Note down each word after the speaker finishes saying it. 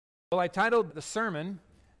Well, I titled the sermon,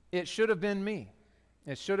 It Should Have Been Me.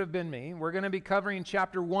 It should have been me. We're going to be covering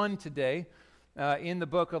chapter 1 today in the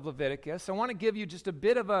book of Leviticus. I want to give you just a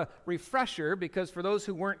bit of a refresher because for those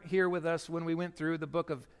who weren't here with us when we went through the book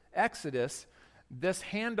of Exodus, this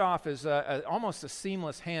handoff is almost a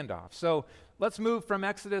seamless handoff. So let's move from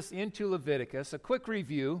Exodus into Leviticus. A quick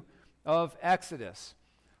review of Exodus.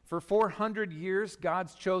 For 400 years,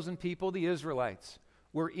 God's chosen people, the Israelites,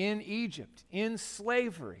 were in Egypt, in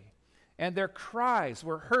slavery. And their cries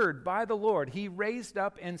were heard by the Lord. He raised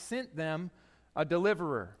up and sent them a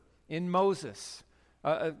deliverer in Moses,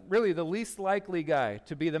 really the least likely guy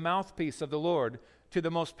to be the mouthpiece of the Lord to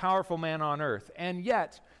the most powerful man on earth. And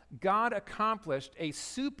yet, God accomplished a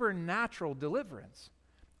supernatural deliverance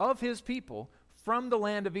of his people from the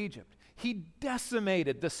land of Egypt. He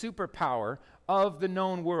decimated the superpower of the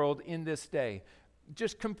known world in this day,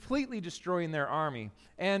 just completely destroying their army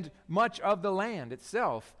and much of the land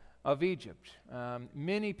itself of Egypt.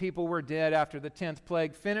 Many people were dead after the 10th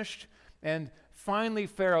plague finished, and finally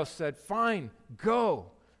Pharaoh said, "Fine,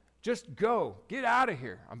 go. Just go. Get out of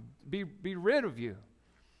here. Be rid of you."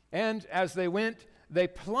 And as they went, they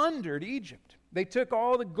plundered Egypt. They took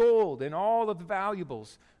all the gold and all of the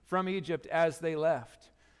valuables from Egypt as they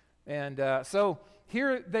left. And so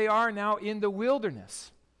here they are now in the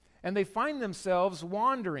wilderness, and they find themselves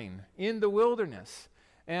wandering in the wilderness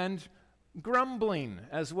and grumbling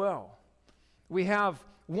as well. We have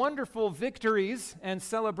wonderful victories and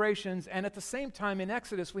celebrations, and at the same time in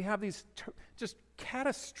Exodus we have these just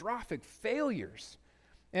catastrophic failures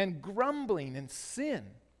and grumbling and sin.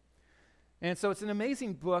 And so it's an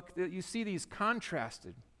amazing book that you see these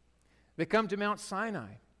contrasted. They come to Mount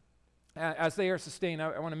Sinai. As they are sustained,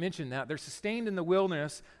 I want to mention that, they're sustained in the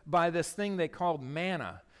wilderness by this thing they called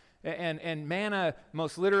manna. And manna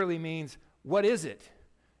most literally means, what is it?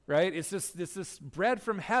 Right? It's this bread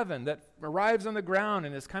from heaven that arrives on the ground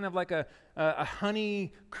and is kind of like a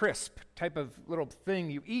honey crisp type of little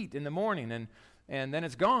thing you eat in the morning, and then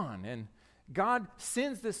it's gone. And God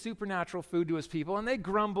sends this supernatural food to his people, and they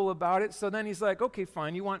grumble about it. So then he's like, okay,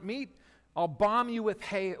 fine, you want meat? I'll bomb you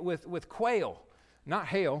with quail. Not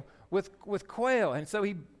hail, with quail. And so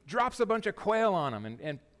he drops a bunch of quail on them,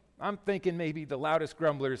 and I'm thinking maybe the loudest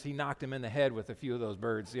grumblers, he knocked him in the head with a few of those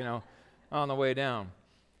birds, on the way down.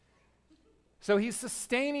 So he's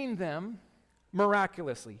sustaining them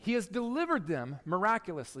miraculously. He has delivered them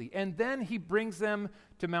miraculously. And then he brings them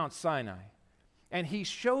to Mount Sinai. And he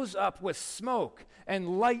shows up with smoke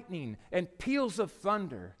and lightning and peals of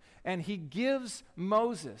thunder. And he gives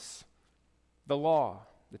Moses the law,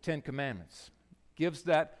 the 10 Commandments. Gives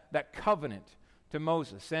that covenant to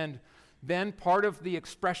Moses. And then part of the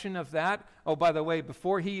expression of that, oh, by the way,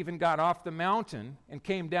 before he even got off the mountain and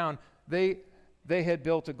came down, they had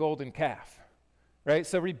built a golden calf. Right?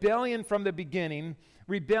 So rebellion from the beginning,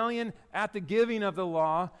 rebellion at the giving of the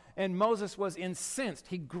law, and Moses was incensed.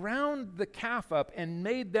 He ground the calf up and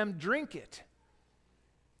made them drink it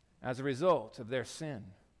as a result of their sin.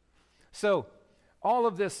 So all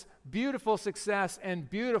of this beautiful success and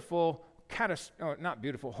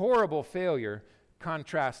horrible failure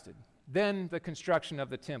contrasted. Then the construction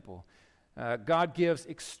of the temple. God gives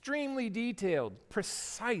extremely detailed,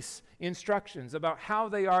 precise instructions about how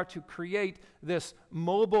they are to create this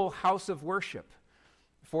mobile house of worship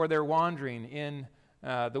for their wandering in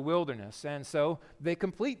the wilderness. And so they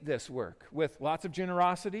complete this work with lots of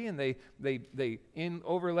generosity, and they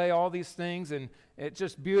overlay all these things, and it's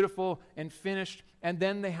just beautiful and finished. And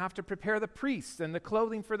then they have to prepare the priests and the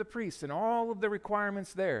clothing for the priests and all of the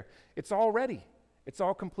requirements there. It's all ready. It's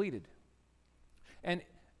all completed. And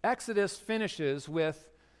Exodus finishes with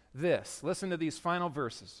this. Listen to these final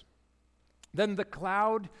verses. Then the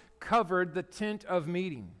cloud covered the tent of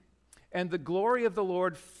meeting, and the glory of the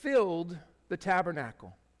Lord filled the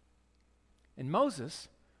tabernacle. And Moses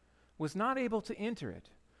was not able to enter it.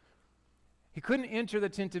 He couldn't enter the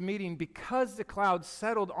tent of meeting because the cloud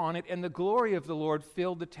settled on it and the glory of the Lord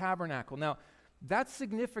filled the tabernacle. Now, that's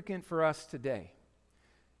significant for us today.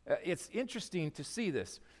 It's interesting to see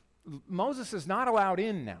this. Moses is not allowed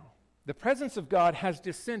in now. The presence of God has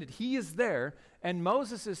descended. He is there, and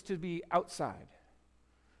Moses is to be outside.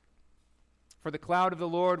 For the cloud of the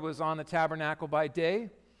Lord was on the tabernacle by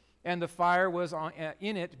day, and the fire was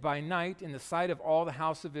in it by night in the sight of all the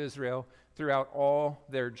house of Israel throughout all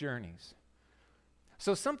their journeys.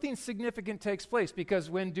 So something significant takes place, because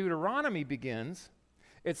when Deuteronomy begins,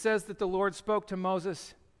 it says that the Lord spoke to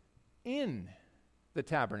Moses in the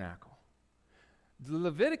tabernacle.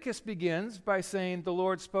 Leviticus begins by saying the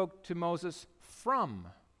Lord spoke to Moses from.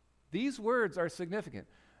 These words are significant.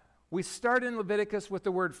 We start in Leviticus with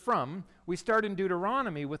the word from. We start in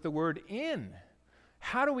Deuteronomy with the word in.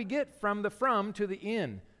 How do we get from the from to the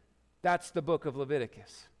in? That's the book of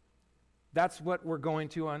Leviticus. That's what we're going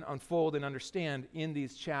to unfold and understand in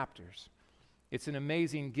these chapters. It's an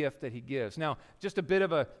amazing gift that he gives. Now, just a bit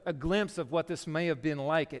of a glimpse of what this may have been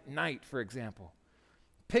like at night, for example.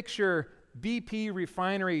 Picture BP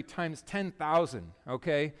refinery times 10,000,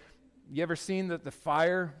 okay? You ever seen the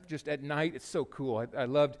fire just at night? It's so cool. I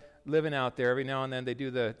loved living out there. Every now and then they do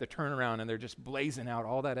the turnaround and they're just blazing out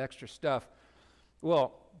all that extra stuff.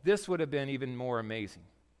 Well, this would have been even more amazing.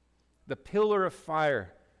 The pillar of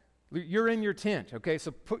fire. You're in your tent, okay?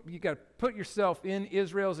 So you got to put yourself in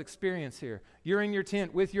Israel's experience here. You're in your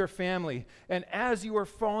tent with your family, and as you are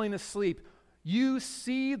falling asleep, you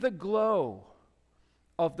see the glow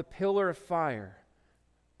of the pillar of fire,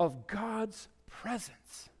 of God's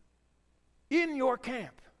presence in your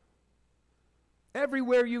camp.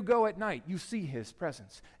 Everywhere you go at night, you see his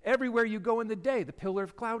presence. Everywhere you go in the day, the pillar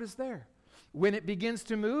of cloud is there. When it begins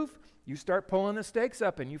to move, you start pulling the stakes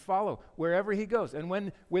up and you follow wherever he goes. And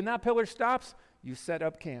when that pillar stops, you set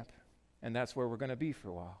up camp. And that's where we're going to be for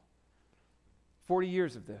a while. 40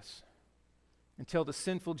 years of this, until the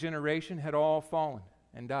sinful generation had all fallen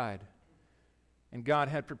and died. And God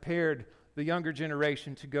had prepared the younger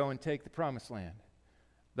generation to go and take the promised land,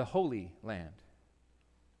 the Holy Land.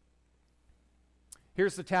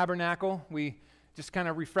 Here's the tabernacle. We just kind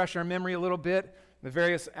of refresh our memory a little bit. The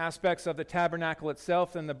various aspects of the tabernacle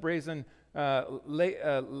itself, and the brazen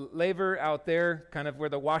laver out there, kind of where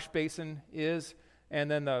the wash basin is,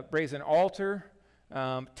 and then the brazen altar,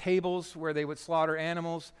 tables where they would slaughter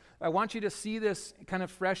animals. I want you to see this kind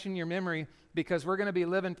of fresh in your memory, because we're going to be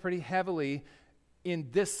living pretty heavily in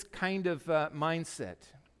this kind of mindset,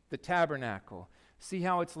 the tabernacle. See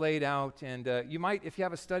how it's laid out, and you might, if you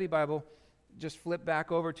have a study Bible, just flip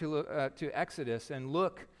back over to Exodus and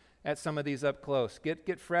look at some of these up close.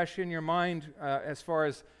 Get fresh in your mind as far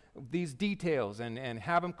as these details, and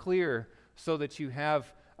have them clear so that you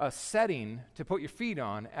have a setting to put your feet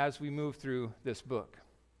on as we move through this book.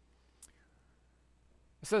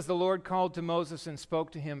 It says, the Lord called to Moses and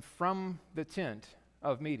spoke to him from the tent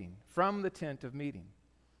of meeting. From the tent of meeting.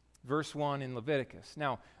 Verse 1 in Leviticus.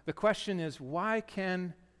 Now, the question is, why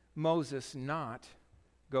can Moses not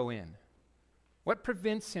go in? What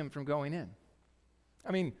prevents him from going in?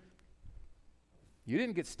 I mean, you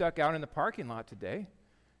didn't get stuck out in the parking lot today.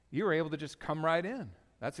 You were able to just come right in.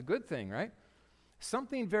 That's a good thing, right?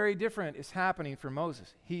 Something very different is happening for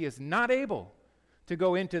Moses. He is not able to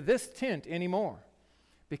go into this tent anymore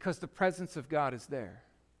because the presence of God is there.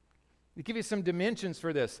 To give you some dimensions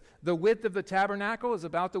for this, the width of the tabernacle is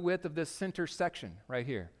about the width of this center section right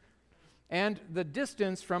here. And the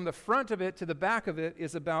distance from the front of it to the back of it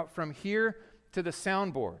is about from here to the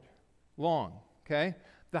soundboard, long, okay?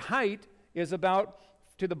 The height is about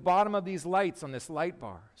to the bottom of these lights on this light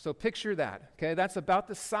bar. So picture that, okay? That's about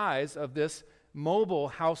the size of this mobile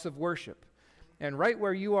house of worship. And right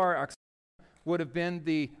where you are would have been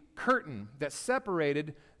the curtain that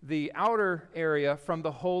separated the outer area from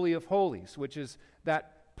the Holy of Holies, which is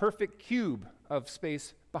that perfect cube of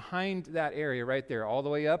space behind that area right there, all the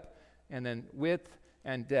way up, and then width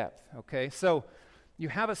and depth, okay? So you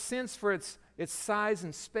have a sense for its size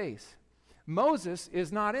and space. Moses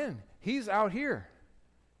is not in. He's out here.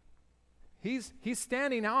 He's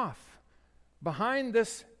standing off. Behind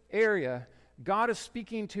this area, God is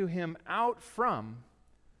speaking to him out from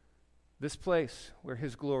this place where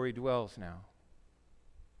his glory dwells now.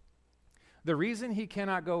 The reason he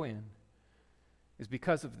cannot go in is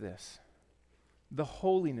because of this, the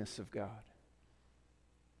holiness of God.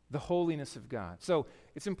 The holiness of God. So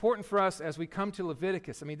it's important for us as we come to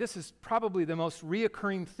Leviticus. I mean, this is probably the most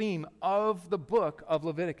reoccurring theme of the book of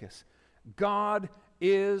Leviticus. God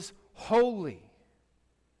is holy.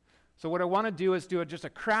 So what I want to do is just a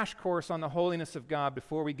crash course on the holiness of God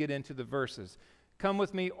before we get into the verses. Come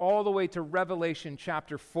with me all the way to Revelation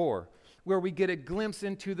chapter 4, where we get a glimpse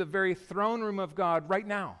into the very throne room of God right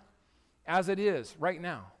now, as it is right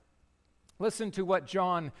now. Listen to what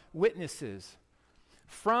John witnesses.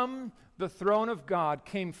 From the throne of God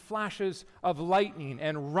came flashes of lightning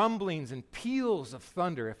and rumblings and peals of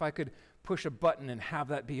thunder. If I could push a button and have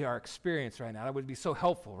that be our experience right now, that would be so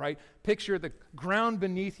helpful, right? Picture the ground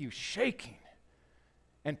beneath you shaking,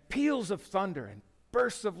 and peals of thunder and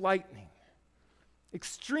bursts of lightning.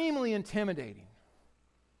 Extremely intimidating.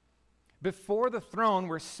 Before the throne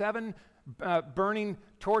were 7 burning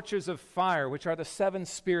torches of fire, which are the 7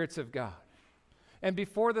 spirits of God. And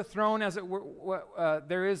before the throne, as it were,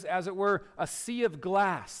 there is, as it were, a sea of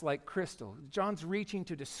glass like crystal. John's reaching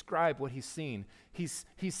to describe what he's seen. He's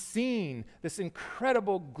seen this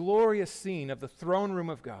incredible, glorious scene of the throne room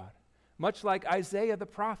of God, much like Isaiah the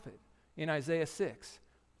prophet in Isaiah 6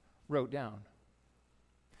 wrote down.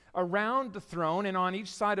 Around the throne and on each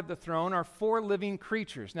side of the throne are 4 living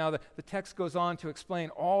creatures. Now, the text goes on to explain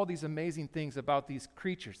all these amazing things about these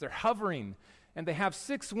creatures. They're hovering, and they have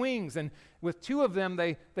 6 wings, and with 2 of them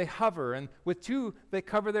they hover, and with 2 they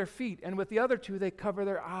cover their feet, and with the other 2 they cover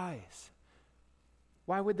their eyes.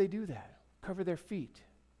 Why would they do that? Cover their feet,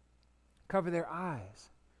 cover their eyes.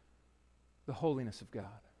 The holiness of God.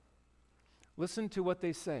 Listen to what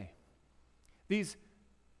they say. These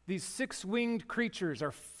 6-winged creatures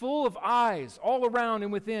are full of eyes all around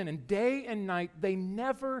and within, and day and night they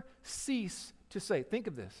never cease to say. Think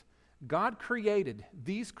of this. God created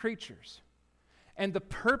these creatures, and the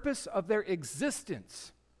purpose of their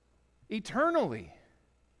existence eternally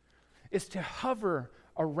is to hover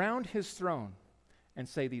around his throne and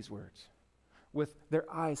say these words, with their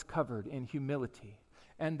eyes covered in humility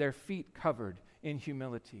and their feet covered in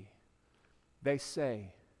humility. They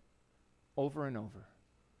say over and over,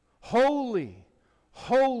 "Holy,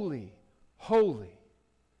 holy, holy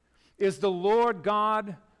is the Lord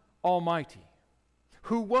God Almighty,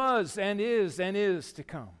 who was and is to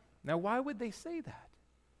come." Now, why would they say that?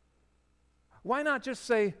 Why not just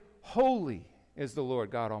say, "Holy is the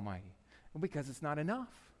Lord God Almighty"? Well, because it's not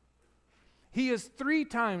enough. He is 3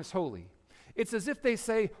 times holy. It's as if they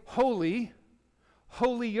say, "Holy,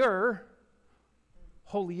 holier,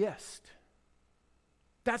 holiest."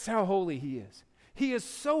 That's how holy he is. He is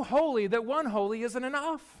so holy that one holy isn't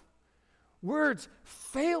enough. Words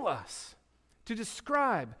fail us to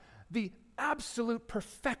describe the absolute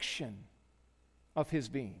perfection of his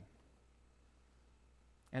being.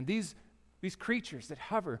 And these creatures that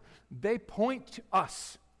hover, they point to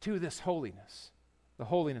us to this holiness, the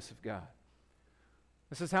holiness of God.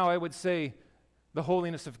 This is how I would say the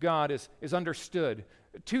holiness of God is understood.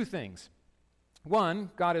 2 things.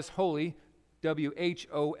 One, God is holy,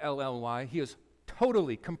 W-H-O-L-L-Y. He is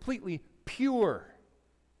totally, completely pure.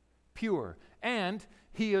 Pure. And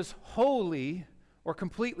he is wholly, or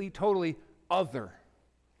completely, totally other.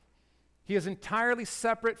 He is entirely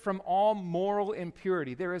separate from all moral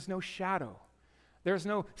impurity. There is no shadow. There is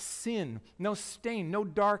no sin, no stain, no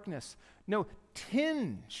darkness, no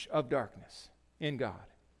tinge of darkness in God.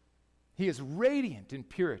 He is radiant in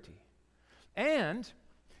purity. And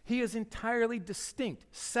he is entirely distinct,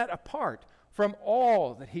 set apart from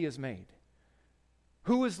all that he has made.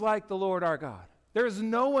 Who is like the Lord our God? There is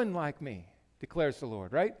no one like me, declares the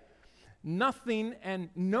Lord, right? Nothing and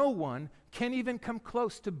no one can even come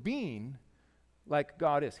close to being like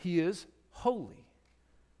God is. He is holy.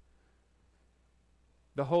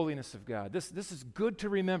 The holiness of God. This is good to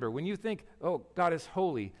remember. When you think, oh, God is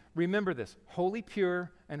holy, remember this. Holy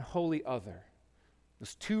pure and holy other.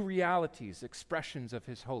 Those 2 realities, expressions of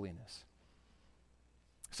his holiness.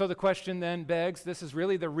 So the question then begs, this is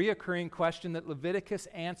really the reoccurring question that Leviticus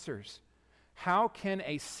answers. How can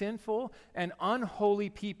a sinful and unholy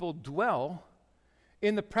people dwell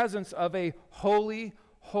in the presence of a holy,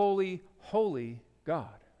 holy, holy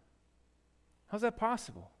God? How's that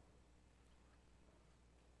possible?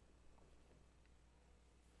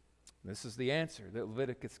 This is the answer that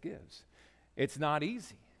Leviticus gives. It's not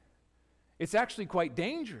easy. It's actually quite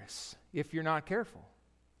dangerous if you're not careful.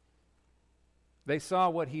 They saw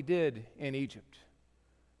what he did in Egypt.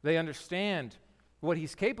 They understand what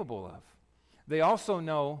he's capable of. They also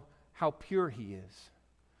know how pure he is.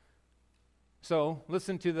 So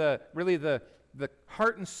listen to the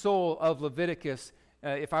heart and soul of Leviticus.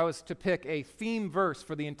 If I was to pick a theme verse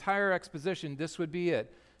for the entire exposition, this would be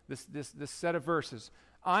it. This set of verses.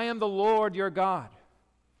 I am the Lord your God.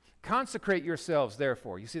 Consecrate yourselves,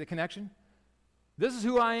 therefore. You see the connection? This is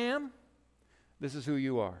who I am. This is who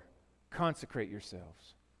you are. Consecrate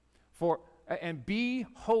yourselves. And be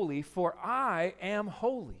holy, for I am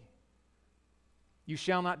holy. You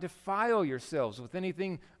shall not defile yourselves with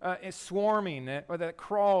anything swarming or that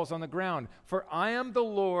crawls on the ground. For I am the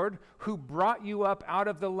Lord who brought you up out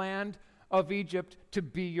of the land of Egypt to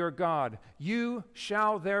be your God. You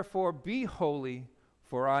shall therefore be holy,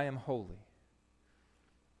 for I am holy.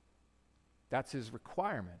 That's his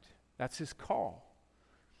requirement. That's his call.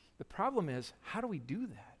 The problem is, how do we do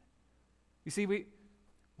that? You see,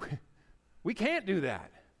 we can't do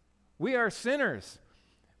that. We are sinners.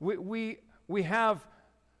 We have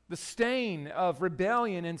the stain of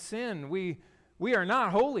rebellion and sin. We are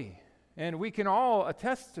not holy, and we can all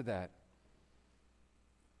attest to that.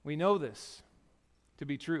 We know this to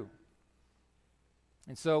be true.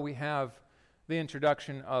 And so we have the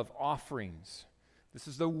introduction of offerings. This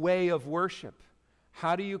is the way of worship.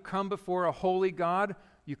 How do you come before a holy God?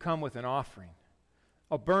 You come with an offering,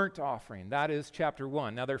 a burnt offering. That is chapter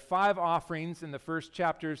 1. Now, there are 5 offerings in the first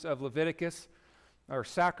chapters of Leviticus, or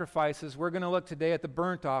sacrifices. We're going to look today at the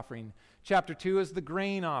burnt offering. Chapter 2 is the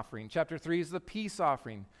grain offering. Chapter 3 is the peace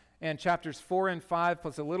offering. And chapters 4 and 5,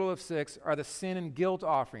 plus a little of 6, are the sin and guilt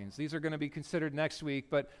offerings. These are going to be considered next week,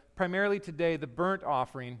 but primarily today, the burnt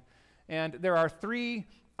offering. And there are 3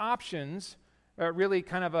 options, really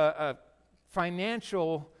kind of a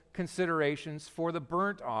financial considerations for the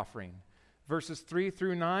burnt offering. Verses 3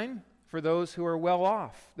 through 9, for those who are well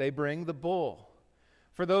off, they bring the bull.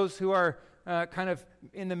 For those who are kind of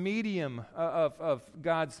in the medium of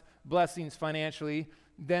God's blessings financially,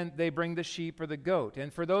 then they bring the sheep or the goat.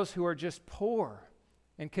 And for those who are just poor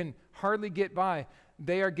and can hardly get by,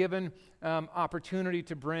 they are given opportunity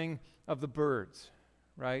to bring of the birds,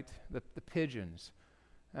 right? The pigeons.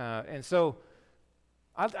 And so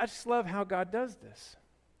I just love how God does this.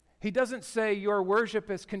 He doesn't say your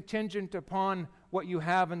worship is contingent upon what you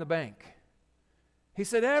have in the bank. He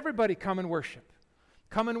said, everybody come and worship.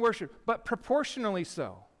 Come and worship, but proportionally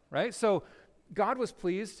so, right? So God was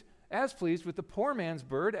pleased with the poor man's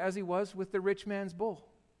bird as he was with the rich man's bull.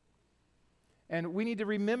 And we need to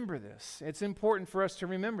remember this. It's important for us to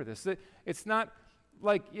remember this. That it's not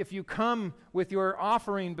like if you come with your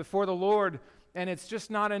offering before the Lord and it's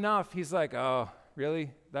just not enough, he's like, oh,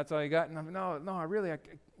 really? That's all you got? And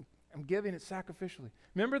I'm giving it sacrificially.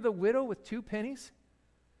 Remember the widow with 2 pennies?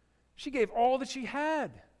 She gave all that she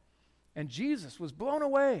had. And Jesus was blown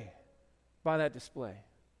away by that display.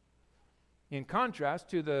 In contrast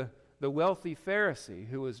to the wealthy Pharisee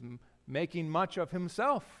who was making much of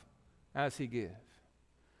himself as he gave.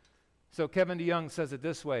 So Kevin DeYoung says it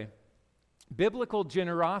this way: biblical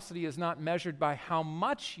generosity is not measured by how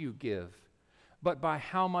much you give, but by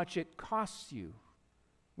how much it costs you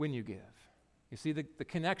when you give. You see the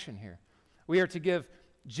connection here. We are to give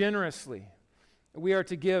generously. We are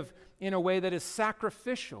to give in a way that is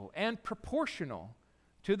sacrificial and proportional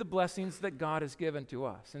to the blessings that God has given to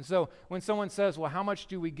us. And so when someone says, well, how much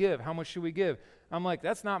do we give? How much should we give? I'm like,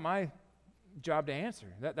 that's not my job to answer.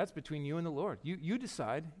 That's between you and the Lord. You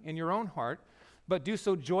decide in your own heart, but do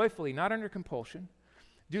so joyfully, not under compulsion.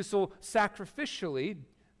 Do so sacrificially,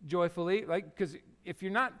 joyfully, because if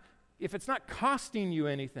it's not costing you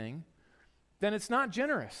anything, then it's not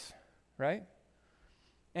generous, right?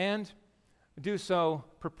 And do so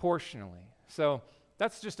proportionally. So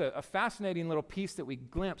that's just a fascinating little piece that we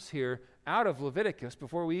glimpse here out of Leviticus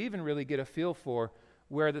before we even really get a feel for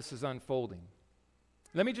where this is unfolding.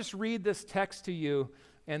 Let me just read this text to you,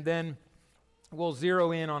 and then we'll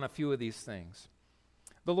zero in on a few of these things.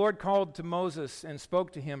 The Lord called to Moses and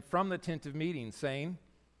spoke to him from the tent of meeting, saying,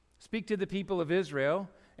 "Speak to the people of Israel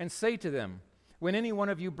and say to them, when any one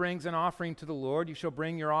of you brings an offering to the Lord, you shall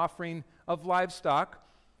bring your offering of livestock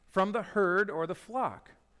from the herd or the flock.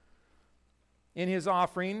 In his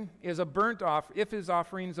offering is a burnt offering. If his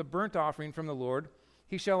offering is a burnt offering from the Lord,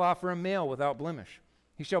 he shall offer a male without blemish.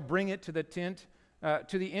 He shall bring it to the tent,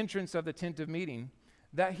 to the entrance of the tent of meeting,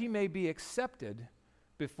 that he may be accepted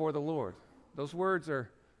before the Lord." Those words are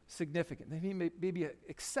significant. That he may be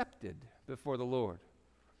accepted before the Lord.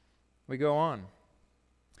 We go on.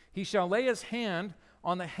 He shall lay his hand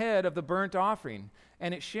on the head of the burnt offering,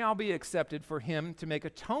 and it shall be accepted for him to make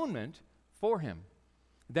atonement for him.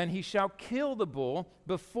 Then he shall kill the bull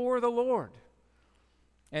before the Lord.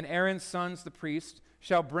 And Aaron's sons, the priests,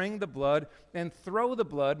 shall bring the blood and throw the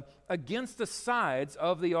blood against the sides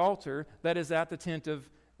of the altar that is at the tent of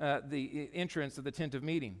the entrance of the tent of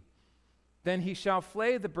meeting. Then he shall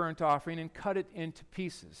flay the burnt offering and cut it into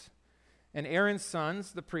pieces. And Aaron's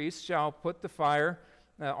sons, the priests, shall put the fire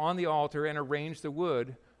on the altar and arrange the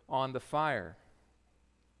wood on the fire.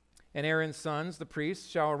 And Aaron's sons, the priests,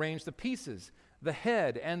 shall arrange the pieces, the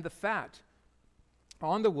head and the fat,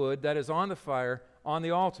 on the wood that is on the fire on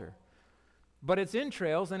the altar. But its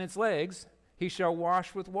entrails and its legs he shall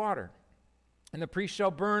wash with water. And the priest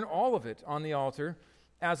shall burn all of it on the altar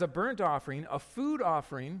as a burnt offering, a food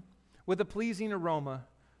offering with a pleasing aroma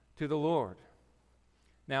to the Lord.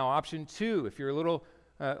 Now, option 2, if you're a little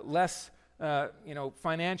less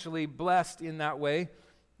financially blessed in that way,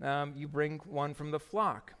 you bring one from the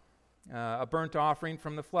flock, a burnt offering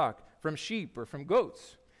from the flock, from sheep or from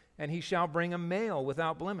goats, and he shall bring a male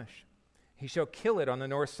without blemish. He shall kill it on the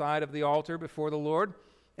north side of the altar before the Lord,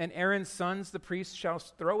 and Aaron's sons, the priests, shall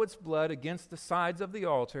throw its blood against the sides of the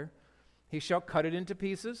altar. He shall cut it into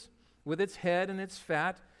pieces with its head and its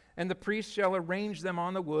fat, and the priest shall arrange them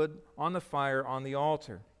on the wood, on the fire, on the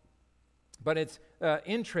altar. But its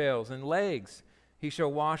entrails and legs he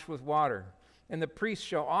shall wash with water, and the priest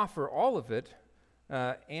shall offer all of it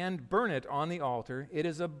and burn it on the altar. It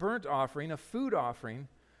is a burnt offering, a food offering,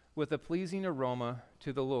 with a pleasing aroma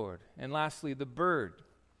to the Lord. And lastly, the bird.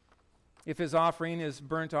 If his offering is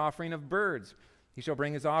burnt offering of birds, he shall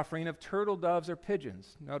bring his offering of turtle doves or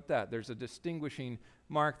pigeons. Note that. There's a distinguishing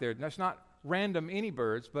mark there. That's not random any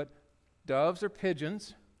birds, but doves or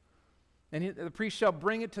pigeons. And the priest shall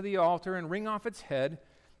bring it to the altar and wring off its head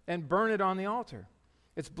and burn it on the altar.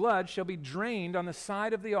 Its blood shall be drained on the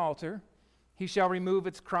side of the altar. He shall remove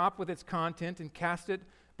its crop with its content and cast it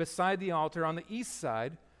beside the altar on the east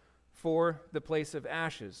side for the place of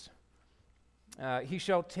ashes. He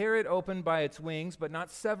shall tear it open by its wings, but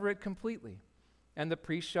not sever it completely. And the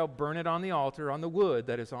priest shall burn it on the altar on the wood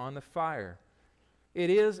that is on the fire. It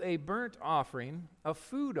is a burnt offering, a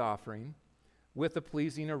food offering, with a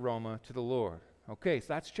pleasing aroma to the Lord. Okay, so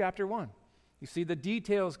that's chapter 1. You see the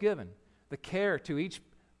details given, the care to each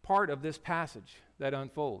part of this passage that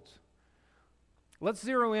unfolds. Let's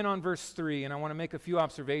zero in on verse 3, and I want to make a few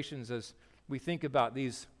observations as we think about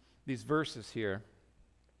these verses here.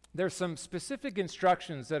 There's some specific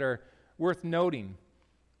instructions that are worth noting.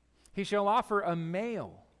 He shall offer a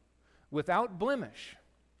male without blemish,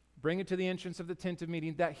 bring it to the entrance of the tent of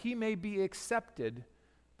meeting, that he may be accepted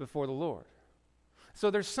before the Lord. So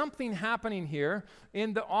there's something happening here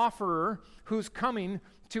in the offerer who's coming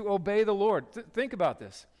to obey the Lord. Think about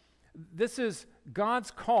this. This is God's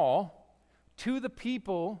call to the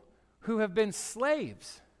people who have been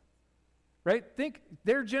slaves, right? Think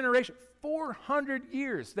their generation, 400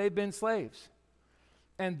 years they've been slaves.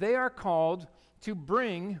 And they are called to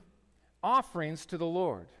bring offerings to the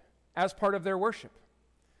Lord as part of their worship.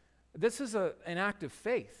 This is an act of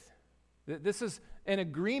faith. This is an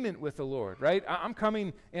agreement with the Lord, right? I'm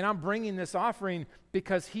coming and I'm bringing this offering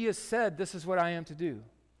because he has said this is what I am to do.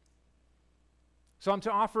 So I'm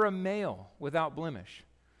to offer a male without blemish.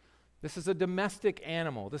 This is a domestic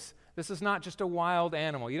animal. This is not just a wild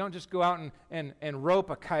animal. You don't just go out and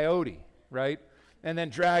rope a coyote, right? And then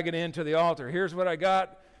drag it into the altar. Here's what I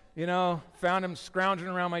got, found him scrounging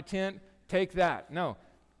around my tent. Take that. No,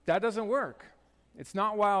 that doesn't work. It's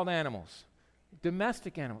not wild animals.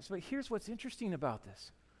 Domestic animals. But here's what's interesting about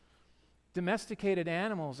this. Domesticated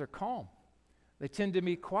animals are calm. They tend to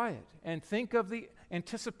be quiet. And think of the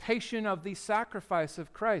anticipation of the sacrifice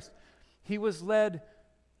of Christ. He was led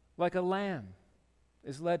like a lamb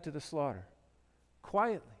is led to the slaughter,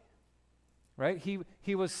 quietly, right?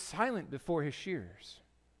 He was silent before his shearers.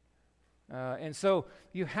 And so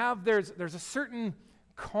you have, there's a certain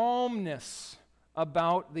calmness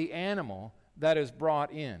about the animal that is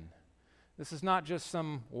brought in. This is not just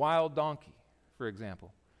some wild donkey, for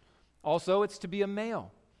example. Also, it's to be a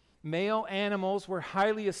male. Male animals were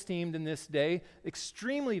highly esteemed in this day,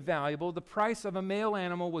 extremely valuable. The price of a male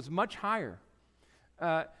animal was much higher.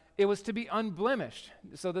 It was to be unblemished.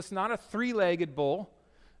 So this is not a three-legged bull.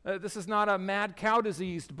 This is not a mad cow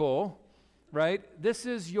diseased bull, right? This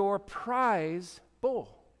is your prize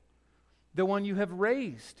bull, the one you have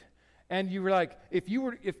raised. And you were like, if you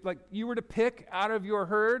were to pick out of your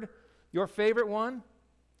herd your favorite one,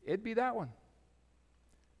 it'd be that one.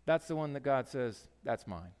 That's the one that God says, that's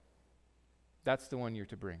mine. That's the one you're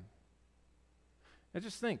to bring. Now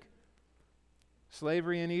just think,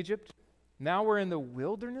 slavery in Egypt, now we're in the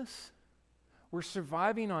wilderness, we're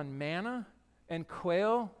surviving on manna and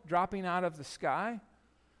quail dropping out of the sky.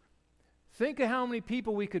 Think of how many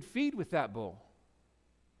people we could feed with that bull.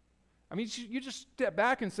 I mean, you just step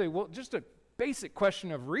back and say, well, just a basic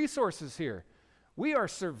question of resources here. We are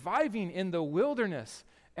surviving in the wilderness,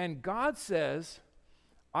 and God says,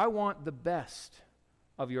 I want the best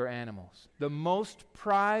of your animals, the most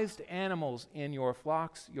prized animals in your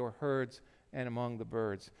flocks, your herds, and among the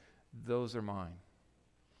birds. Those are mine.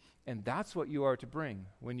 And that's what you are to bring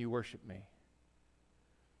when you worship me.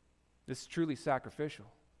 This is truly sacrificial,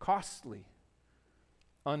 costly,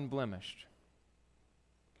 unblemished.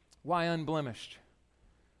 Why unblemished?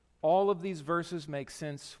 All of these verses make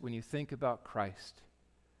sense when you think about Christ.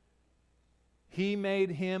 He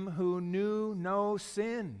made him who knew no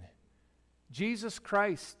sin. Jesus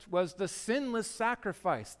Christ was the sinless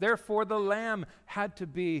sacrifice. Therefore, the lamb had to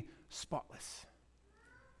be spotless,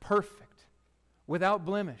 perfect, without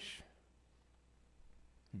blemish.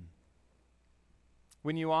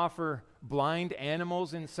 When you offer blind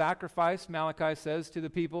animals in sacrifice, Malachi says to the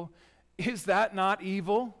people, is that not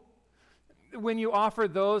evil? When you offer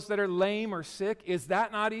those that are lame or sick, is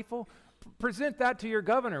that not evil? Present that to your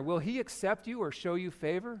governor. Will he accept you or show you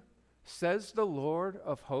favor? Says the Lord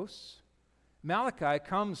of hosts. Malachi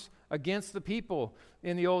comes against the people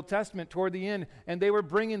in the Old Testament toward the end, and they were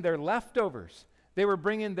bringing their leftovers. They were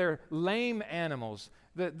bringing their lame animals,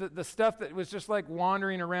 the stuff that was just like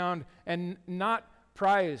wandering around and not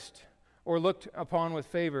prized or looked upon with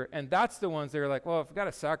favor. And that's the ones they were like, well, if we've got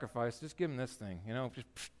to sacrifice, just give them this thing,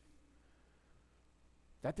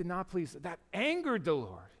 That did not please, that angered the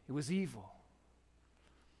Lord. It was evil.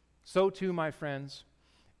 So too, my friends,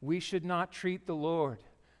 we should not treat the Lord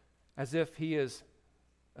as if he is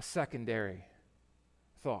a secondary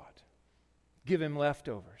thought. Give him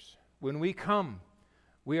leftovers. When we come,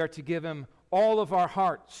 we are to give him all of our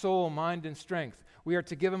heart, soul, mind, and strength. We are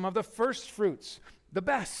to give him of the first fruits, the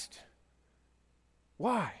best.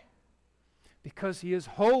 Why? Because he is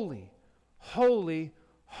holy, holy,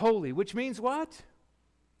 holy, which means what?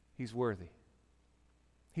 He's worthy.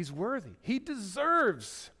 He's worthy. He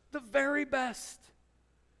deserves the very best.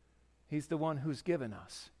 He's the one who's given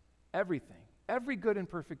us everything. Every good and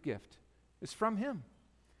perfect gift is from him.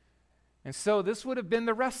 And so this would have been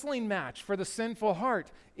the wrestling match for the sinful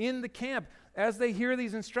heart in the camp. As they hear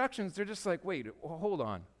these instructions, they're just like, wait, hold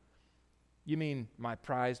on. You mean my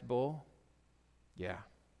prized bull? Yeah,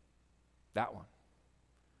 that one.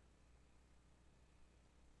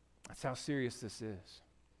 That's how serious this is.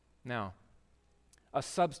 Now, a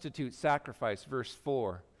substitute sacrifice, verse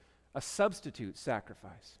 4. A substitute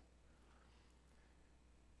sacrifice.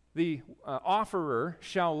 The offerer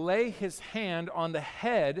shall lay his hand on the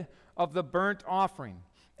head of the burnt offering,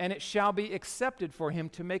 and it shall be accepted for him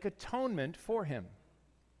to make atonement for him.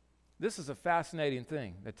 This is a fascinating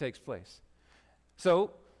thing that takes place.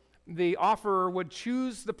 So, the offerer would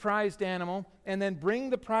choose the prized animal and then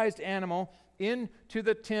bring the prized animal into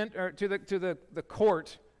the tent, or to the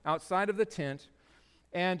court outside of the tent,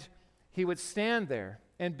 and he would stand there.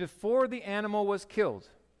 And before the animal was killed,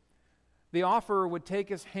 the offerer would take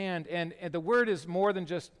his hand, and the word is more than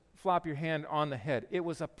just flop your hand on the head. It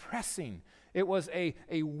was a pressing. It was a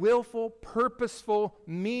willful, purposeful,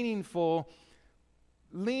 meaningful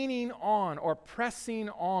leaning on or pressing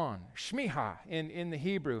on. Shmiha in the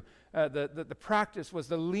Hebrew. The practice was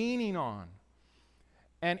the leaning on.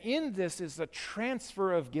 And in this is the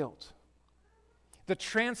transfer of guilt. The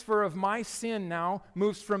transfer of my sin now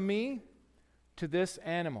moves from me to this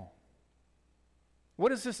animal.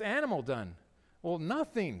 What has this animal done? Well,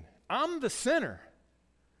 nothing. I'm the sinner.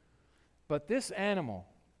 But this animal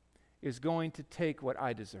is going to take what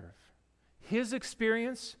I deserve. His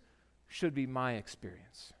experience should be my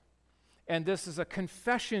experience. And this is a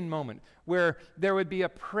confession moment where there would be a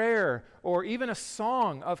prayer or even a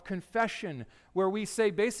song of confession where we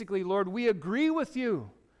say basically, Lord, we agree with you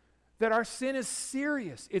that our sin is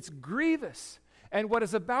serious, it's grievous, and what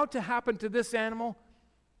is about to happen to this animal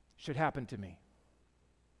should happen to me.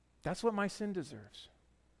 That's what my sin deserves.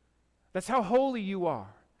 That's how holy you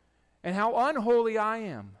are and how unholy I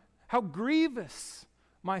am, how grievous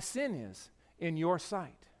my sin is in your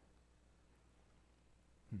sight.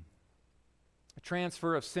 A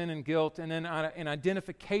transfer of sin and guilt, and then an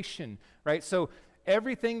identification, right? So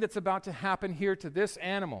everything that's about to happen here to this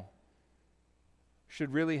animal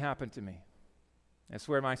should really happen to me. That's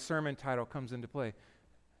where my sermon title comes into play.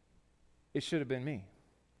 It should have been me.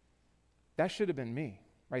 That should have been me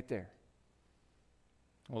right there.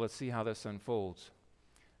 Well, let's see how this unfolds.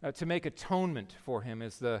 To make atonement for him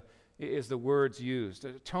is the words used.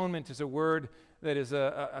 Atonement is a word that is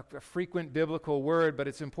a frequent biblical word, but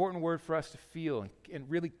it's an important word for us to feel and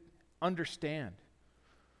really understand.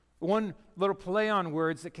 One little play on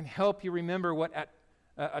words that can help you remember what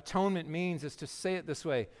atonement means is to say it this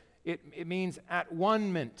way. It means at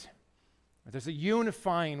one-ment. There's a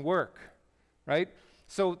unifying work, right?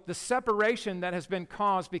 So the separation that has been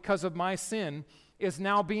caused because of my sin is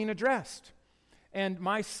now being addressed. And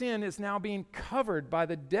my sin is now being covered by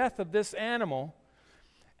the death of this animal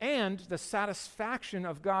and the satisfaction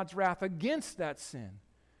of God's wrath against that sin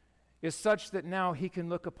is such that now he can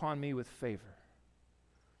look upon me with favor.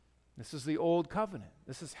 This is the old covenant.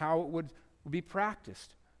 This is how it would be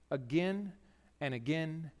practiced again and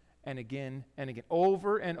again and again and again,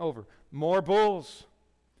 over and over. More bulls,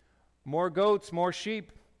 more goats, more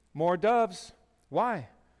sheep, more doves. Why?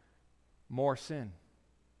 More sin.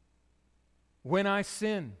 When I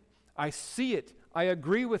sin, I see it. I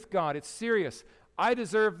agree with God. It's serious. I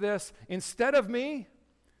deserve this. Instead of me,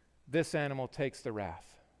 this animal takes the wrath.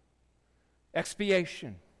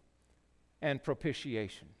 Expiation and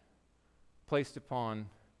propitiation placed upon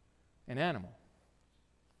an animal.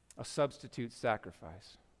 A substitute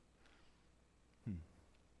sacrifice.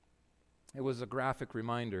 It was a graphic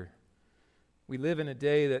reminder. We live in a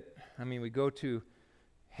day that, we go to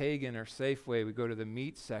Hagen or Safeway, we go to the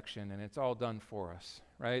meat section and it's all done for us,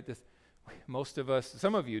 right? Most of us,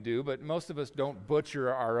 some of you do, but most of us don't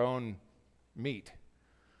butcher our own meat.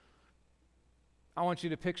 I want you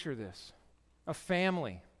to picture this. A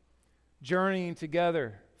family journeying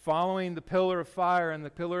together, following the pillar of fire and the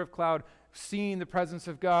pillar of cloud, seeing the presence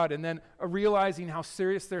of God, and then realizing how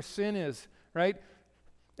serious their sin is, right?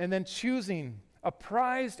 And then choosing a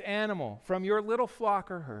prized animal from your little flock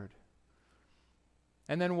or herd,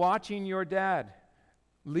 and then watching your dad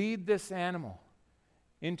lead this animal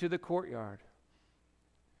into the courtyard,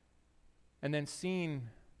 and then seeing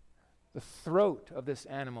the throat of this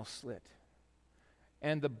animal slit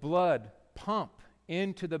and the blood pump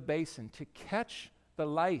into the basin to catch the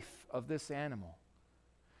life of this animal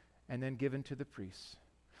and then given to the priest.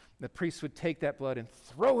 The priest would take that blood and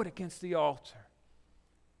throw it against the altar.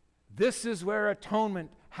 This is where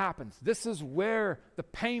atonement happens. This is where the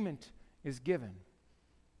payment is given.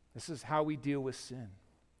 This is how we deal with sin.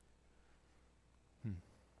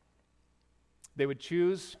 They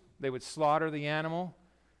would slaughter the animal.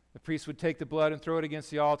 The priest would take the blood and throw it against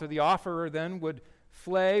the altar. The offerer then would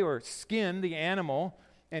flay or skin the animal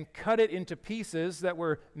and cut it into pieces that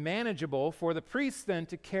were manageable for the priest then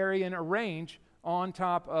to carry and arrange on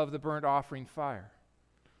top of the burnt offering fire.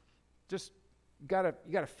 Just you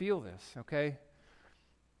gotta feel this, okay?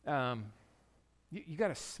 You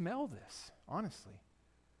gotta smell this, honestly.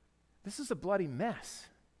 This is a bloody mess.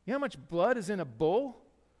 You know how much blood is in a bull?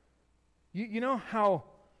 You know how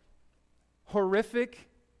horrific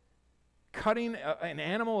cutting an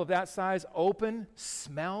animal of that size open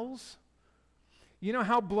smells? You know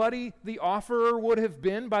how bloody the offerer would have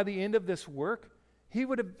been by the end of this work?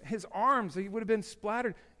 His arms, he would have been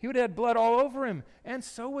splattered. He would have had blood all over him. And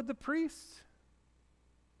so would the priests.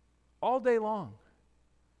 All day long.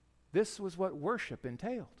 This was what worship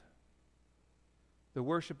entailed. The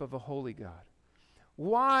worship of a holy God.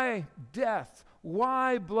 Why death?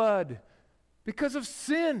 Why blood? Because of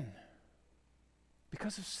sin.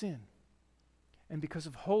 Because of sin. And because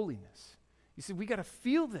of holiness. You see, we got to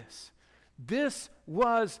feel this. This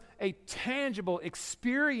was a tangible,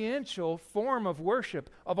 experiential form of worship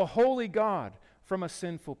of a holy God from a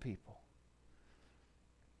sinful people.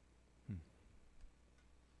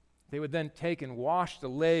 They would then take and wash the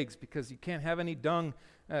legs because you can't have any dung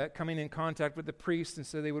coming in contact with the priest, and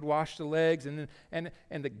so they would wash the legs and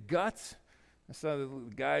the guts. I saw the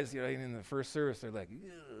guys in the first service. They're like,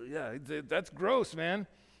 "Yeah, that's gross, man.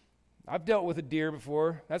 I've dealt with a deer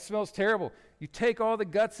before. That smells terrible." You take all the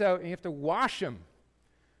guts out and you have to wash them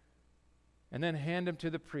and then hand them to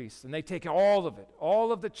the priest. And they take all of it.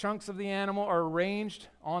 All of the chunks of the animal are arranged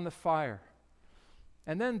on the fire.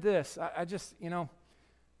 And then this, I just,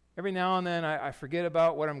 every now and then I forget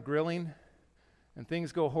about what I'm grilling and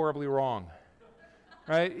things go horribly wrong.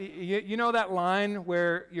 Right? You know that line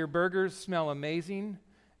where your burgers smell amazing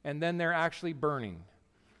and then they're actually burning.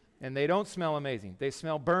 And they don't smell amazing. They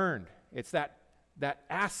smell burned. It's that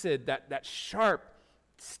acid, that sharp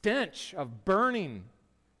stench of burning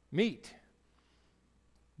meat.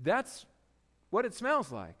 That's what it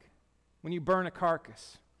smells like when you burn a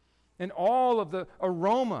carcass. And all of the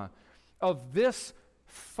aroma of this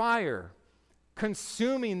fire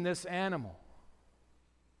consuming this animal.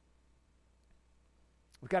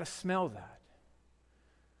 We've got to smell that.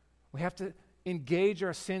 We have to engage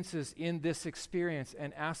our senses in this experience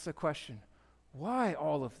and ask the question, why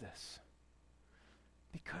all of this?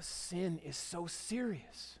 Because sin is so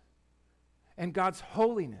serious. And God's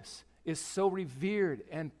holiness is so revered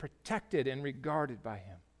and protected and regarded by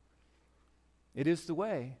Him. It is the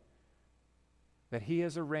way that He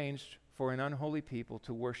has arranged for an unholy people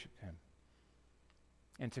to worship Him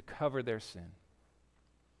and to cover their sin.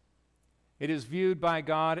 It is viewed by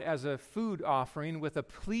God as a food offering with a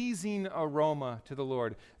pleasing aroma to the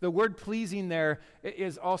Lord. The word pleasing there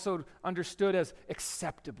is also understood as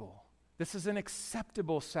acceptable. This is an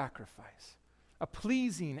acceptable sacrifice, a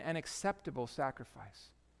pleasing and acceptable sacrifice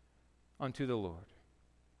unto the Lord.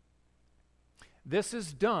 This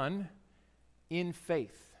is done in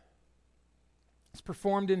faith. It's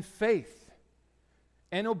performed in faith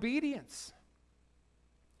and obedience.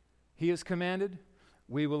 He has commanded,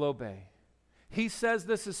 we will obey. He says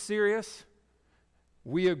this is serious.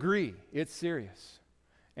 We agree it's serious.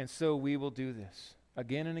 And so we will do this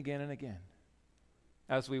again and again and again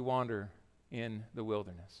as we wander in the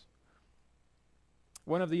wilderness.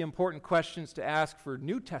 One of the important questions to ask for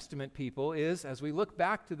New Testament people is, as we look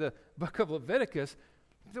back to the book of Leviticus,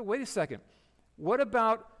 wait a second, what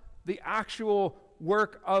about the actual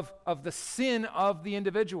work of the sin of the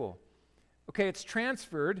individual? Okay, it's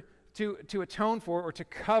transferred to atone for or to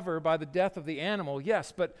cover by the death of the animal,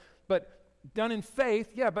 yes, but done in faith,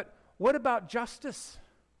 yeah, but what about justice?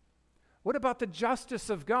 What about the justice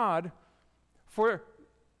of God for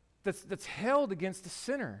that's held against the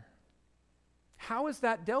sinner? How is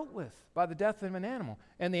that dealt with by the death of an animal?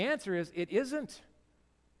 And the answer is, it isn't.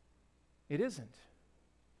 It isn't.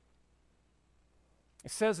 It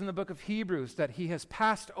says in the book of Hebrews that he has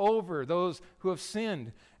passed over those who have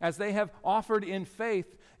sinned as they have offered in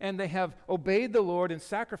faith and they have obeyed the Lord and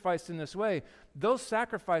sacrificed in this way. Those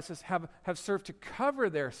sacrifices have served to cover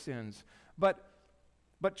their sins, but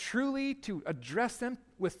truly to address them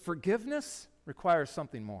with forgiveness requires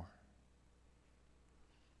something more.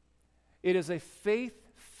 It is a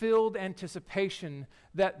faith-filled anticipation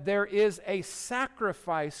that there is a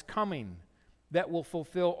sacrifice coming that will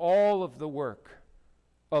fulfill all of the work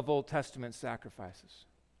of Old Testament sacrifices.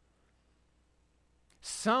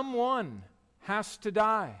 Someone has to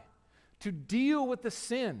die to deal with the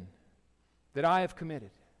sin that I have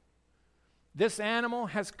committed. This animal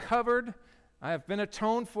has covered, I have been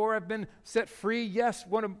atoned for, I've been set free. Yes,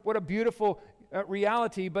 what a beautiful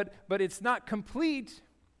reality, but it's not complete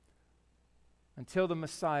until the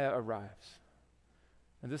Messiah arrives.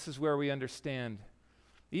 And this is where we understand.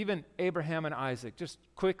 Even Abraham and Isaac, just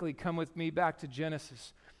quickly come with me back to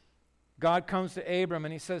Genesis. God comes to Abram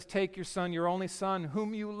and he says, take your son, your only son,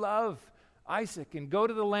 whom you love, Isaac, and go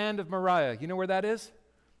to the land of Moriah. You know where that is?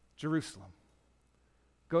 Jerusalem.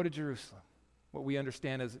 Go to Jerusalem, what we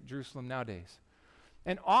understand as Jerusalem nowadays,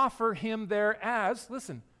 and offer him there as,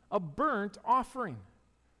 listen, a burnt offering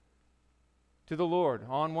to the Lord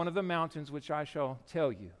on one of the mountains which I shall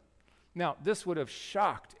tell you. Now, this would have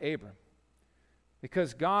shocked Abram,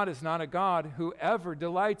 because God is not a God who ever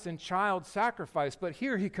delights in child sacrifice, but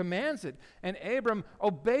here he commands it. And Abram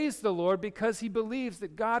obeys the Lord because he believes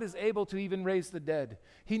that God is able to even raise the dead.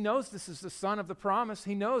 He knows this is the son of the promise.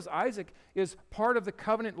 He knows Isaac is part of the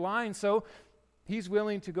covenant line, so he's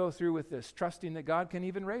willing to go through with this, trusting that God can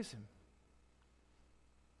even raise him.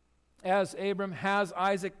 As Abram has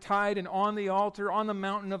Isaac tied and on the altar on the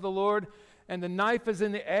mountain of the Lord, and the knife is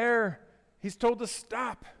in the air, he's told to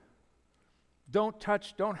stop. Don't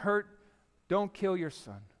touch, don't hurt, don't kill your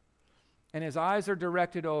son. And his eyes are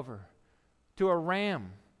directed over to a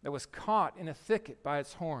ram that was caught in a thicket by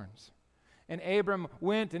its horns. And Abram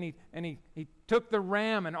went and he took the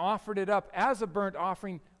ram and offered it up as a burnt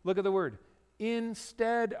offering, look at the word,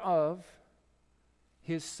 instead of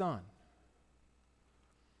his son.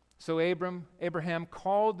 So Abraham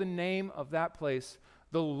called the name of that place,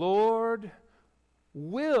 the Lord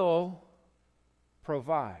will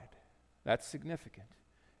provide. That's significant.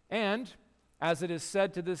 And, as it is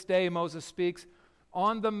said to this day, Moses speaks,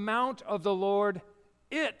 on the mount of the Lord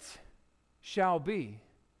it shall be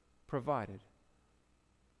provided.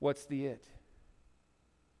 What's the it?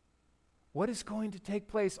 What is going to take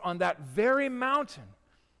place on that very mountain,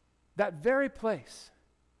 that very place?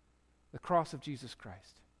 The cross of Jesus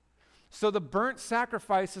Christ. So the burnt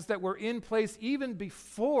sacrifices that were in place even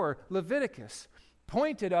before Leviticus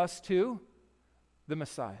pointed us to the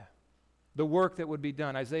Messiah. The work that would be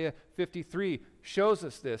done. Isaiah 53 shows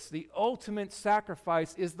us this. The ultimate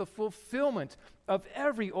sacrifice is the fulfillment of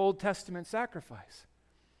every Old Testament sacrifice.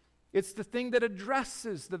 It's the thing that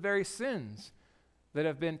addresses the very sins that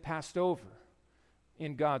have been passed over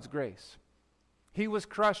in God's grace. He was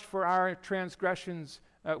crushed for our transgressions,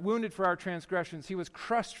 wounded for our transgressions. He was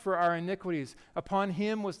crushed for our iniquities. Upon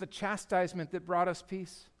him was the chastisement that brought us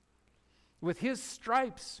peace. With his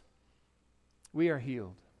stripes, we are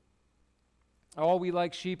healed. All we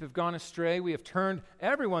like sheep have gone astray. We have turned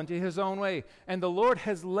everyone to his own way. And the Lord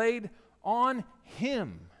has laid on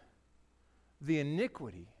him the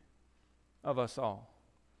iniquity of us all.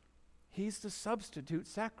 He's the substitute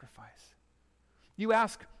sacrifice. You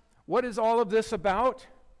ask, what is all of this about?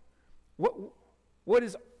 What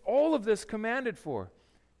is all of this commanded for?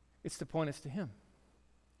 It's to point us to him.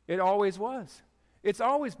 It always was. It's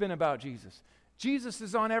always been about Jesus. Jesus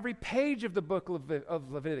is on every page of the book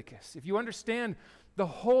of Leviticus. If you understand the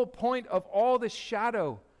whole point of all this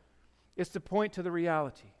shadow is to point to the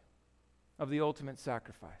reality of the ultimate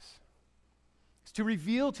sacrifice. It's to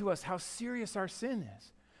reveal to us how serious our sin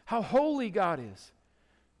is, how holy God is,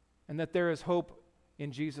 and that there is hope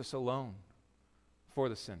in Jesus alone for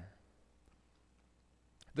the sinner.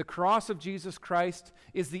 The cross of Jesus Christ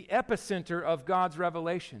is the epicenter of God's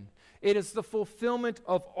revelation. It is the fulfillment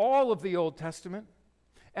of all of the Old Testament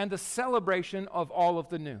and the celebration of all of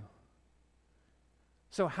the New.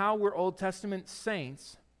 So how were Old Testament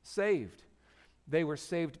saints saved? They were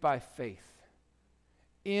saved by faith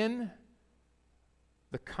in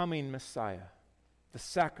the coming Messiah, the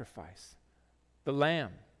sacrifice, the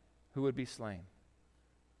lamb who would be slain.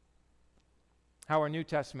 How are New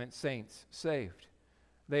Testament saints saved?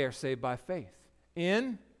 They are saved by faith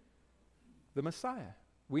in the Messiah.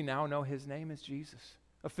 We now know his name is Jesus,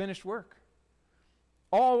 a finished work.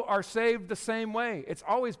 All are saved the same way. It's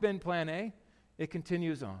always been plan A. It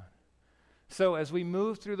continues on. So as we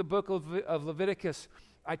move through the book of Leviticus,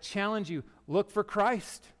 I challenge you, look for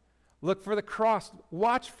Christ. Look for the cross.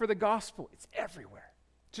 Watch for the gospel. It's everywhere,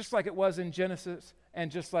 just like it was in Genesis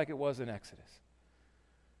and just like it was in Exodus.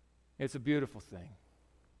 It's a beautiful thing.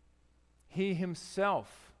 He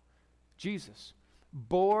himself, Jesus,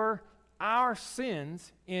 bore our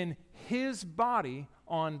sins in his body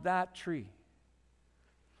on that tree.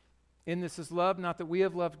 In this is love, not that we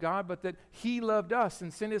have loved God, but that he loved us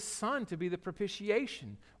and sent his Son to be the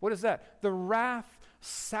propitiation. What is that? The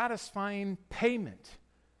wrath-satisfying payment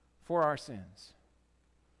for our sins.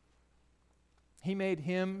 He made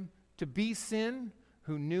him to be sin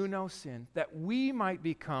who knew no sin, that we might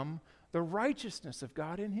become the righteousness of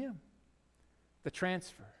God in him. The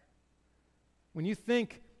transfer. When you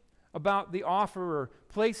think about the offerer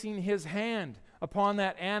placing his hand upon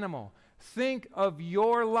that animal, think of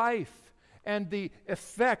your life and the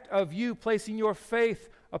effect of you placing your faith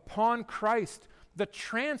upon Christ. The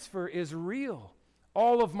transfer is real.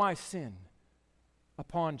 All of my sin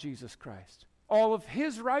upon Jesus Christ. All of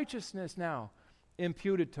his righteousness now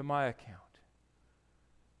imputed to my account.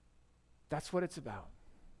 That's what it's about.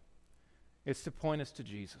 It's to point us to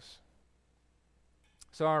Jesus.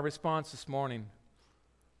 So our response this morning,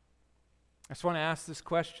 I just want to ask this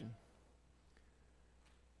question.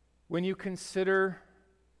 When you consider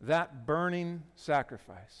that burning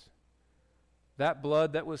sacrifice, that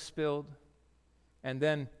blood that was spilled, and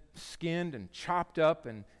then skinned and chopped up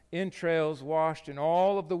and entrails washed, and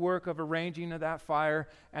all of the work of arranging of that fire,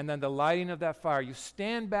 and then the lighting of that fire, you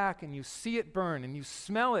stand back and you see it burn and you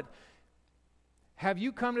smell it. Have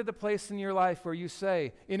you come to the place in your life where you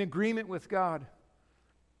say, in agreement with God,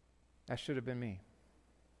 that should have been me?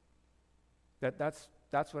 That's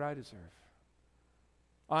what I deserve.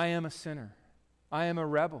 I am a sinner. I am a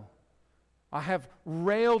rebel. I have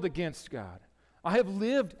railed against God. I have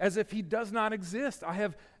lived as if he does not exist. I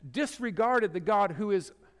have disregarded the God who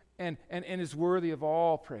is and is worthy of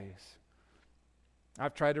all praise.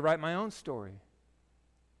 I've tried to write my own story,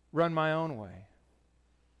 run my own way.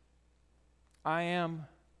 I am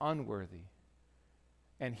unworthy,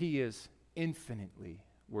 and he is infinitely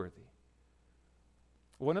worthy.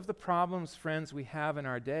 One of the problems, friends, we have in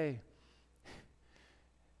our day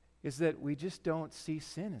is that we just don't see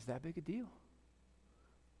sin as that big a deal.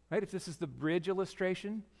 Right? If this is the bridge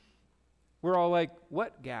illustration, we're all like,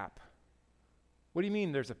 what gap? What do you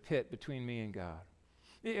mean there's a pit between me and God?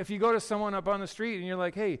 If you go to someone up on the street and you're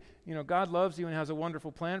like, hey, God loves you and has a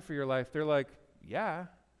wonderful plan for your life, they're like, yeah.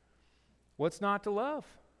 What's not to love?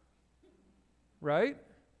 Right?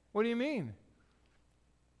 What do you mean?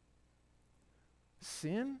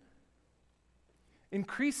 Sin?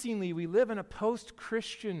 Increasingly, we live in a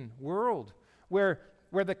post-Christian world where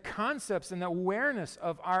the concepts and the awareness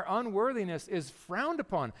of our unworthiness is frowned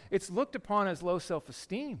upon. It's looked upon as low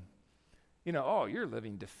self-esteem. Oh, you're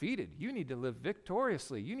living defeated. You need to live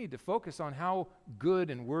victoriously. You need to focus on how good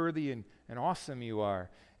and worthy and awesome you are.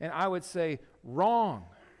 And I would say, wrong.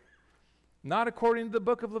 Not according to the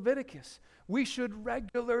book of Leviticus. We should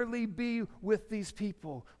regularly be with these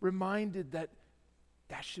people, reminded that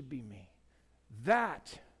should be me. That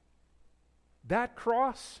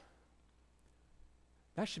cross,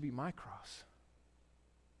 that should be my cross.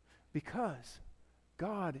 Because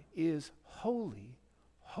God is holy,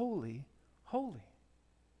 holy, holy.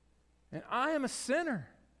 And I am a sinner,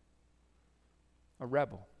 a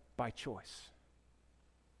rebel by choice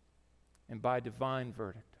and by divine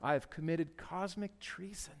verdict. I have committed cosmic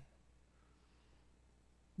treason.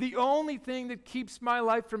 The only thing that keeps my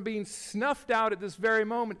life from being snuffed out at this very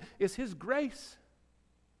moment is his grace.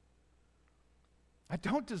 I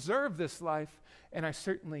don't deserve this life, and I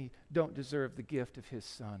certainly don't deserve the gift of his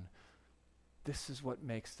Son. This is what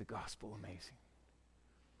makes the gospel amazing.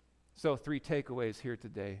 So 3 takeaways here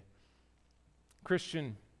today.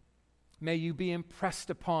 Christian, may you be impressed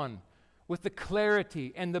upon with the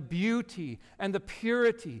clarity and the beauty and the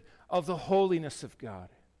purity of the holiness of God.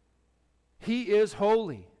 He is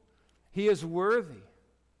holy. He is worthy.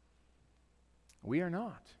 We are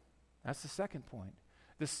not. That's the second point.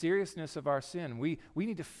 The seriousness of our sin. We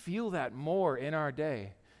need to feel that more in our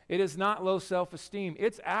day. It is not low self-esteem.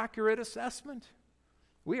 It's accurate assessment.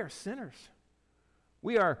 We are sinners.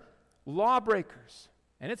 We are lawbreakers.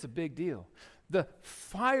 And it's a big deal. The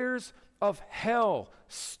fires of hell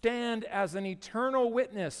stand as an eternal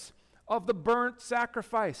witness of the burnt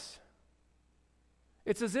sacrifice.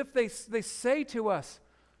 It's as if they say to us,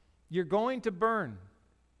 you're going to burn,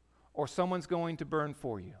 or someone's going to burn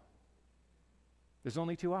for you. There's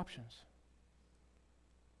only two options.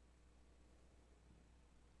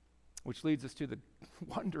 Which leads us to the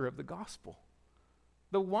wonder of the gospel.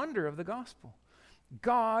 The wonder of the gospel.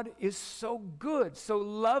 God is so good, so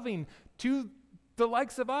loving to the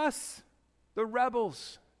likes of us, the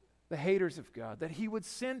rebels, the haters of God, that he would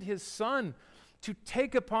send his Son to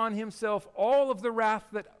take upon himself all of the wrath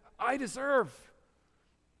that I deserve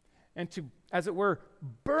and to, as it were,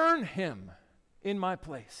 burn him in my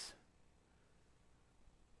place.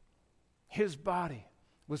 His body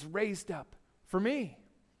was raised up for me.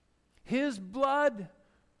 His blood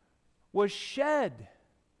was shed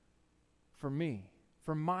for me,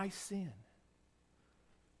 for my sin.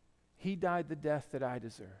 He died the death that I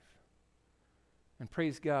deserve. And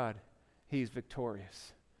praise God, he's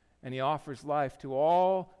victorious. And he offers life to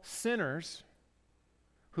all sinners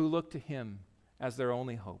who look to him as their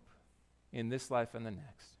only hope in this life and the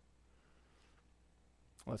next.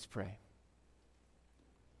 Let's pray.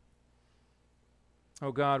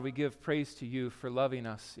 Oh God, we give praise to you for loving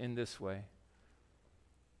us in this way.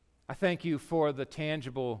 I thank you for the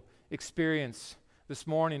tangible experience this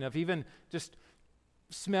morning of even just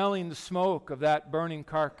smelling the smoke of that burning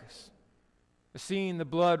carcass, seeing the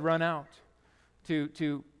blood run out,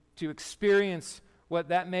 to experience what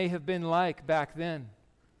that may have been like back then.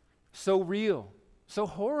 So real, so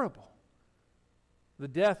horrible. The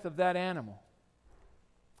death of that animal,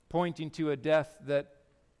 pointing to a death that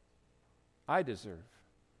I deserve,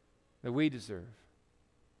 that we deserve.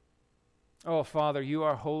 Oh, Father, you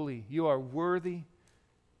are holy. You are worthy.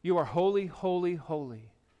 You are holy, holy,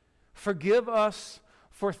 holy. Forgive us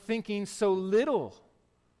for thinking so little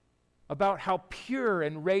about how pure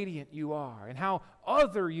and radiant you are and how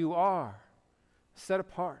other you are, set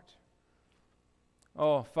apart.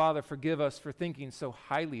 Oh, Father, forgive us for thinking so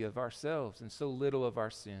highly of ourselves and so little of our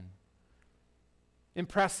sin.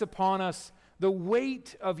 Impress upon us the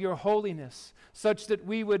weight of your holiness, such that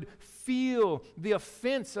we would feel the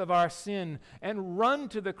offense of our sin and run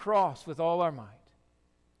to the cross with all our might.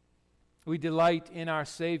 We delight in our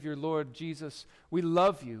Savior, Lord Jesus. We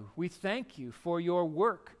love you. We thank you for your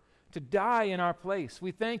work to die in our place.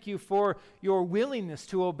 We thank you for your willingness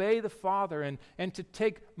to obey the Father and to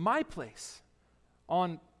take my place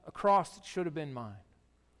on a cross that should have been mine.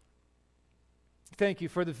 Thank you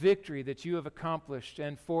for the victory that you have accomplished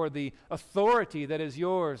and for the authority that is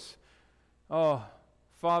yours. Oh,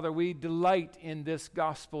 Father, we delight in this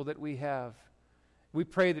gospel that we have. We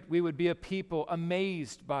pray that we would be a people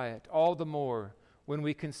amazed by it all the more when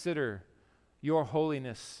we consider your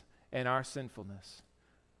holiness and our sinfulness.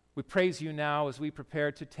 We praise you now as we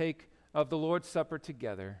prepare to take of the Lord's Supper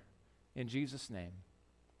together. In Jesus' name,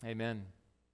 amen.